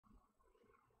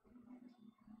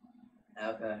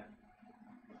Okay.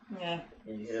 Yeah.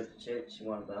 Did you hit up the chick? She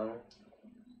want a bone?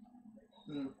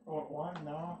 What?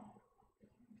 No.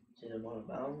 She didn't want a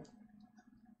bone?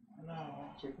 No.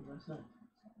 Chicken myself.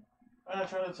 I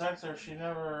tried to text her. She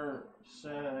never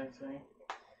said anything.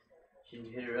 Should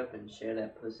you hit her up and share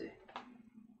that pussy?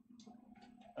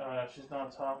 She's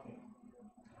not talking.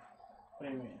 What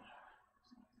do you mean?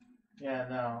 Yeah,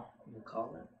 no. You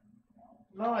call her?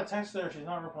 No, I texted her. She's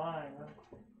not replying.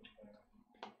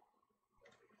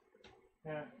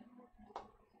 Yeah.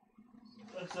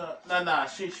 It's nah.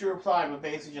 She replied, but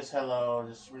basically just hello.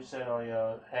 We said, oh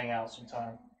yeah, hang out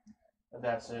sometime. But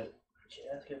that's it. Should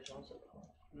ask her if she wants a bone.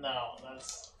 No,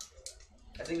 that's.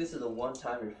 I think this is the one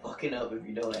time you're fucking up if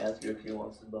you don't ask her if she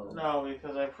wants a bone. No,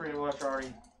 because I pretty much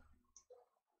already.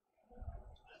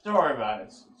 Don't worry about it.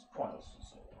 It's pointless.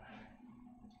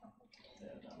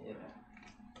 Yeah.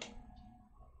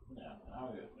 No,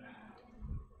 I'm good.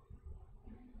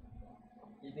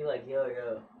 You'd be like,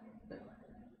 yo.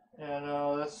 Yeah,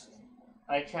 no, that's.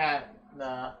 I can't.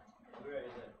 Nah. Right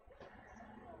there.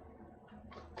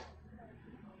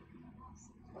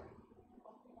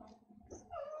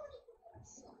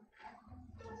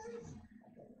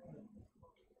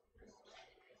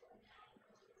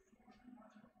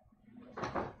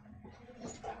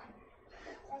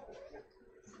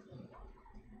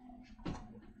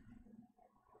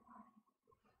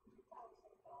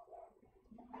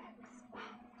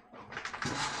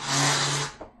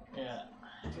 Yeah.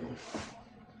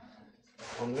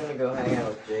 I'm gonna go hang out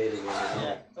with Jade again.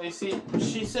 Yeah. But you see,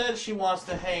 she said she wants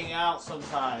to hang out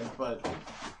sometime, but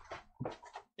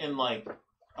in like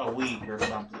a week or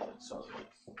something. So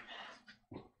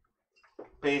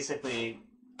basically,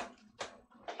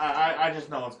 I just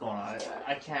know what's going on.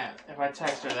 I can't. If I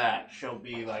text her that, she'll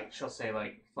say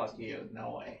like, "Fuck you,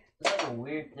 no way." There's like a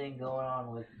weird thing going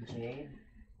on with Jade.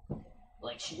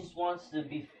 Like she just wants to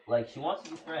be she wants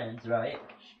to be friends, right?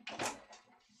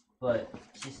 But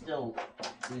we still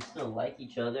like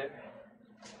each other.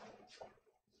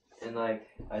 And like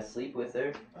I sleep with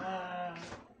her.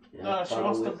 No, she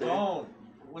wants to bone.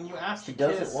 When you asked she to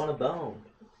kiss, doesn't want a bone.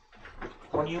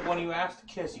 When you asked to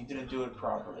kiss, you didn't do it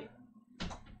properly.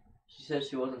 She said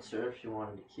she wasn't sure if she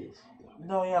wanted to kiss.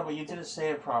 No, yeah, but you didn't say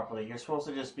it properly. You're supposed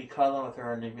to just be cuddling with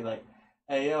her and then be like,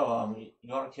 "Hey, yo,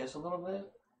 you want to kiss a little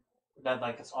bit?"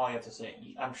 That's all you have to say.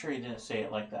 I'm sure you didn't say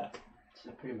it like that. She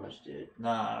pretty much did.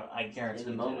 Nah, I guarantee.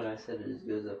 In the moment, I said it as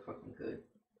good as I fucking could.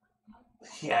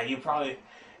 Yeah, you probably.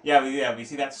 Yeah, but you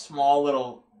see that small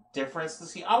little difference.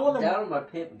 See, I wonder. Down on my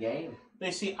pimp game.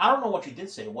 You see, I don't know what you did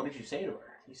say. What did you say to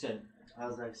her? You said. I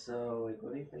was like, so,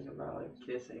 what do you think about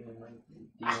kissing and do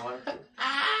you want to?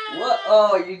 What?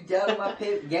 Oh, you down on my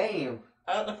pimp game?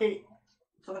 Okay.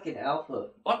 Fucking alpha.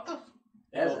 What the?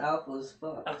 That's alpha as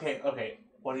fuck. Okay.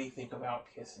 What do you think about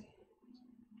kissing?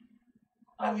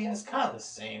 I mean, it's kind of the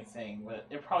same thing, but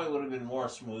it probably would have been more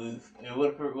smooth. It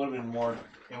would have been more.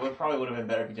 Probably would have been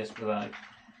better if you just be like,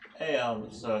 "Hey,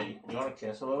 so you want to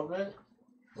kiss a little bit?"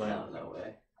 Like, no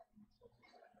way.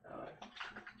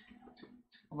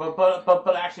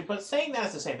 But saying that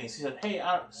is the same thing. She said, "Hey,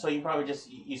 so you probably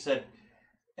you said,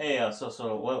 hey,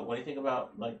 so what do you think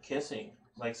about like kissing?"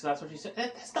 Like, so that's what she said.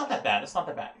 It's not that bad. It's not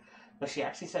that bad. But she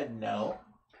actually said no.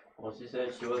 Well, she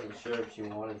said she wasn't sure if she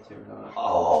wanted to or not.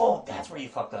 Oh, that's where you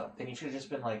fucked up. Then you should have just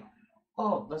been like,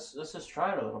 "Oh, let's just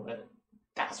try it a little bit."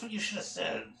 That's what you should have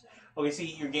said. Okay, see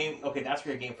your game. Okay, that's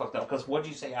where your game fucked up. Because what did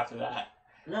you say after that?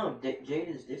 No, Jade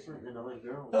is different than other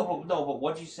girls. No, but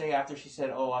what did you say after she said,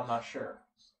 "Oh, I'm not sure"?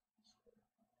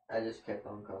 I just kept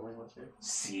on going with her.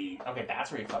 See, okay,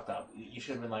 that's where you fucked up. You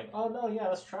should have been like, "Oh no, yeah,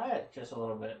 let's try it just a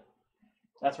little bit."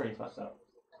 That's where you fucked up.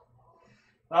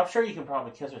 But I'm sure you can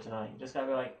probably kiss her tonight. You just gotta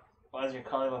be like, as you're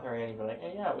calling with her again, you be like,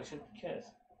 "Hey, yeah, we should kiss."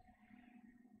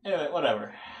 Anyway,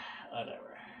 whatever.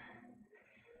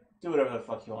 Do whatever the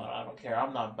fuck you want. I don't care.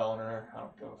 I'm not boning her. I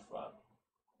don't give a fuck.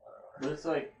 But it's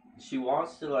like she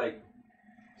wants to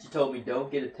She told me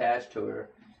don't get attached to her,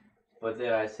 but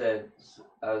then I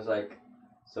was like,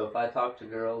 so if I talk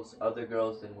to other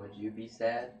girls, then would you be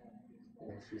sad?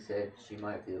 And she said she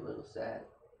might be a little sad.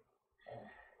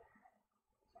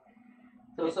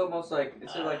 So it's almost like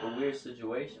it's like a weird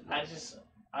situation. I just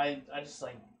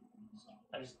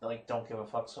don't give a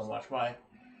fuck so much. My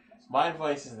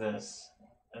advice is this,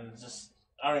 and just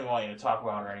I don't even want you to talk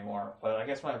about her anymore. But I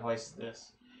guess my advice is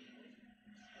this.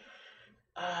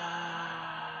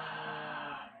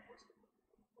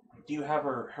 Do you have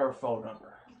her phone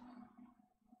number?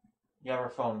 You have her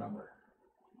phone number.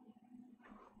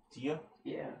 Do you?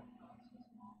 Yeah.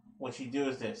 What you do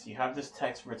is this. You have this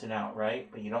text written out, right?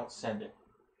 But you don't send it.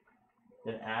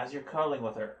 Then as you're cuddling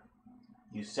with her,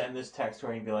 You send this text to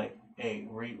her and you be like, hey,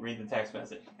 read the text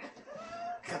message.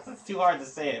 Because it's too hard to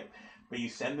say it. But you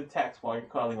send the text while you're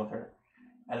cuddling with her.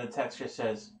 And the text just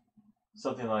says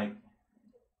something like,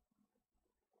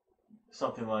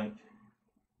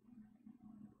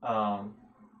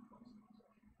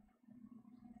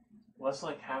 let's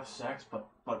like have sex,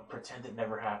 but pretend it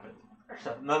never happened.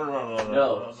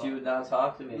 No, she would not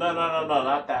talk to me. No,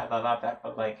 not that,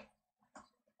 but like,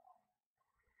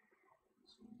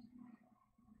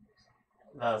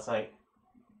 no, it's like,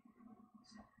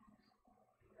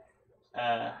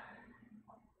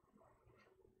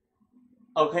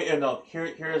 okay, no,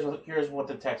 here's what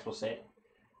the text will say.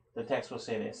 The text will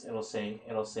say this. It'll say,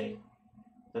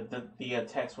 the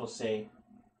text will say,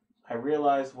 I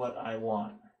realized what I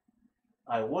want.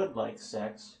 I would like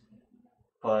sex,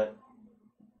 but,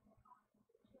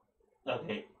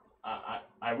 okay,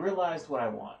 I realized what I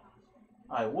want.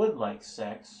 I would like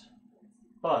sex,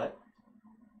 but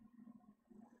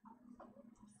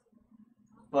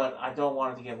I don't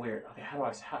want it to get weird. Okay,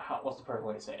 what's the perfect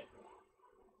way to say it?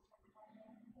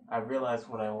 I realized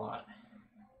what I want.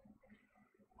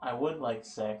 I would like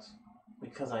sex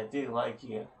because I do like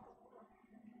you.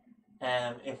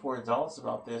 And if we're adults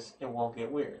about this, it won't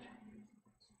get weird.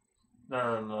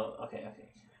 No. Okay.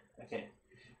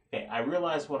 I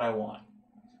realize what I want.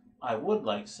 I would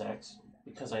like sex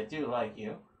because I do like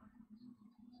you.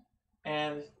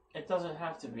 And it doesn't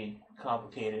have to be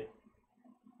complicated.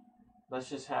 Let's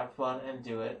just have fun and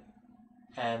do it.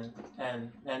 And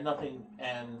nothing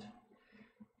and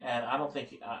I don't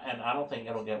think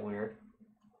it'll get weird.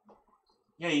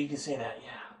 Yeah, you can say that.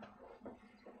 Yeah,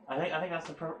 I think that's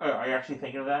the. Are you actually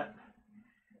thinking of that?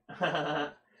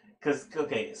 Because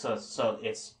okay, so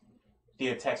it's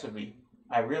the text would be,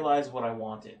 I realized what I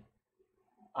wanted.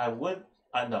 I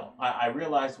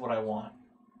realized what I want.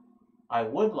 I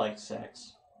would like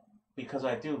sex because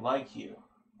I do like you.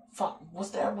 Fuck,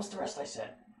 what's the rest I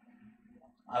said?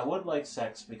 I would like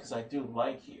sex because I do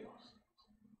like you.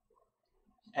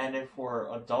 And if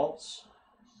we're adults,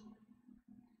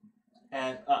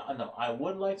 and I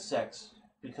would like sex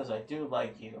because I do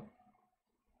like you.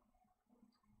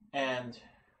 And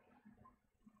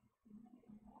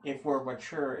if we're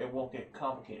mature, it won't get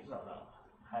complicated. No.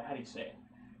 How do you say it?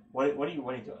 What are you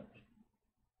doing?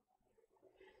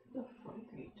 The fuck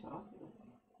are you talking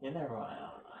about? You never mind.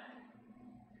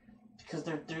 Because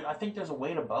I think there's a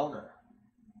way to bone her.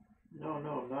 No,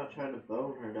 I'm not trying to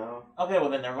bone her, dog. Okay, well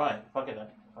then never mind. Fuck it then.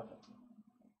 Fuck it.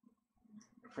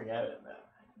 Forget it then.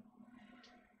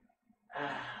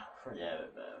 Forget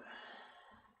it then.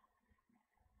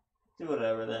 Do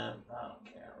whatever then. I don't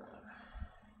care,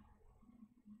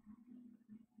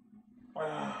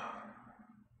 man.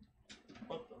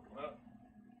 What the fuck?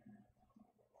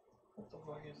 What the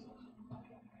fuck is this?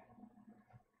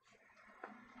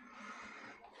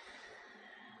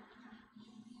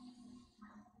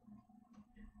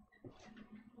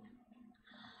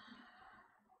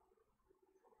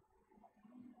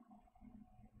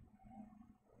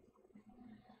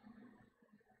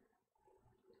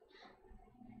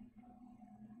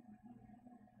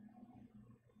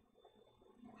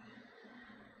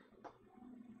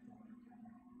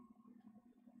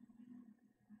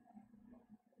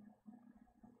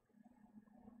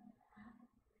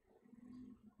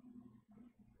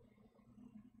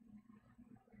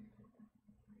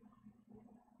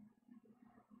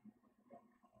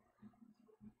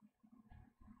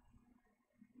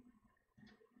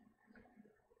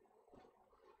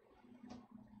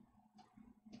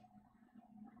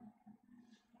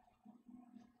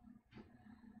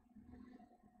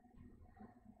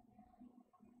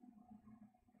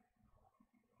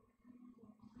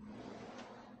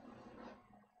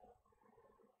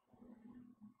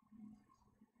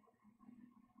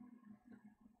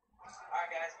 Alright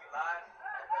guys, we live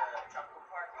at the Tropical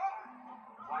Park,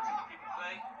 watching the people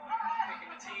play,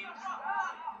 picking the teams.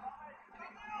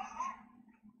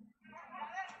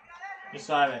 You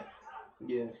Simon,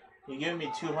 Yeah. you giving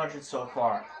me 200 so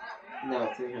far.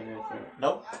 No, 300.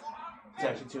 Nope. It's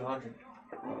actually 200.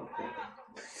 Oh, okay.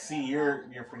 See, you're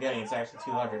forgetting. It's actually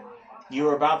 200. You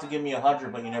were about to give me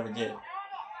 100, but you never did.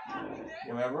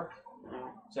 You remember?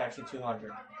 No. It's actually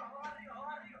 200.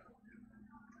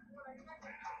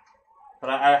 But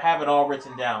I have it all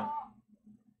written down.